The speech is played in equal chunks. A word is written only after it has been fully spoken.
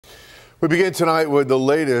We begin tonight with the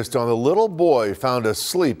latest on the little boy found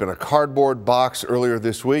asleep in a cardboard box earlier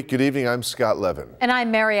this week. Good evening, I'm Scott Levin. And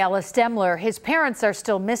I'm Mary Alice Demler. His parents are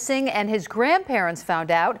still missing, and his grandparents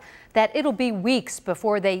found out that it'll be weeks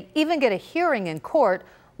before they even get a hearing in court,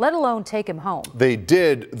 let alone take him home. They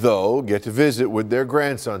did, though, get to visit with their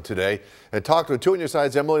grandson today and talked with 2 on Your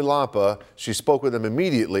Side's Emily Lampa. She spoke with him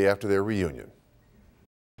immediately after their reunion.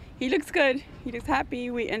 He looks good. He looks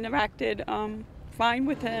happy. We interacted fine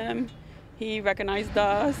with him. He recognized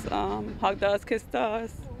us, hugged us, kissed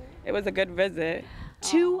us. It was a good visit.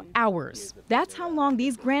 2 hours. That's how long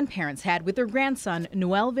these grandparents had with their grandson,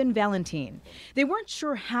 Noelvin Valentin. They weren't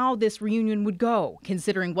sure how this reunion would go,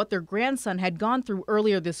 considering what their grandson had gone through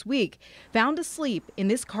earlier this week. Found asleep in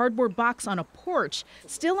this cardboard box on a porch.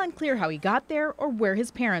 Still unclear how he got there or where his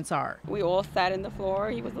parents are. We all sat in the floor.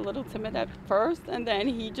 He was a little timid at first, and then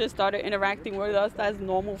he just started interacting with us as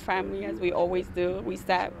normal family, as we always do. We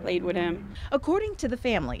sat, played with him. According to the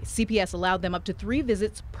family, CPS allowed them up to 3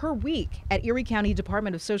 visits per week at Erie County Department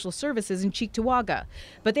of Social Services in Cheektowaga,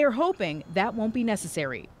 but they're hoping that won't be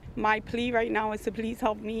necessary. My plea right now is to please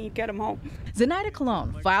help me get him home. Zenaida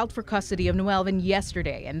Colon filed for custody of Noelvin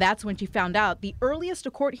yesterday, and that's when she found out the earliest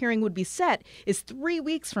a court hearing would be set is 3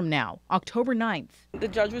 weeks from now, October 9th. The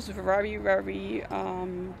judge was very, very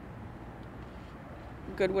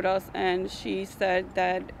good with us, and she said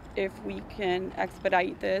that if we can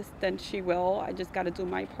expedite this, then she will. I just got to do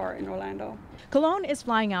my part in Orlando. Colon is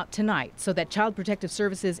flying out tonight so that Child Protective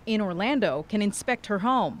Services in Orlando can inspect her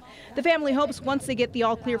home. The family hopes once they get the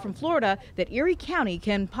all clear from Florida that Erie County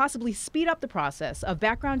can possibly speed up the process of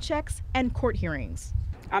background checks and court hearings.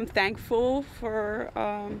 I'm thankful for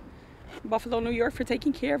Buffalo, New York for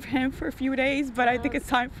taking care of him for a few days, but I think it's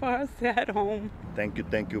time for us to head home. Thank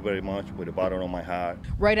you very much, with the bottom of my heart.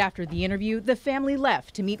 Right after the interview, the family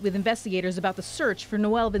left to meet with investigators about the search for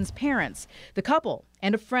Noelvin's parents. The couple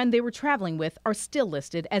and a friend they were traveling with are still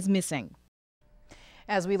listed as missing.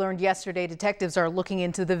 As we learned yesterday, detectives are looking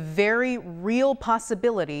into the very real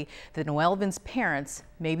possibility that Noelvin's parents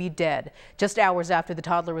may be dead. Just hours after the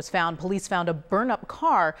toddler was found, police found a burn-up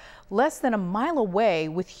car less than a mile away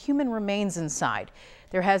with human remains inside.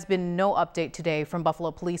 There has been no update today from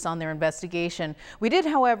Buffalo Police on their investigation. We did,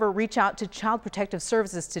 however, reach out to Child Protective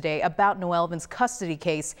Services today about Noelvin's custody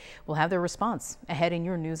case. We'll have their response ahead in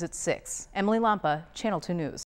your news at 6. Emily Lampa, Channel 2 News.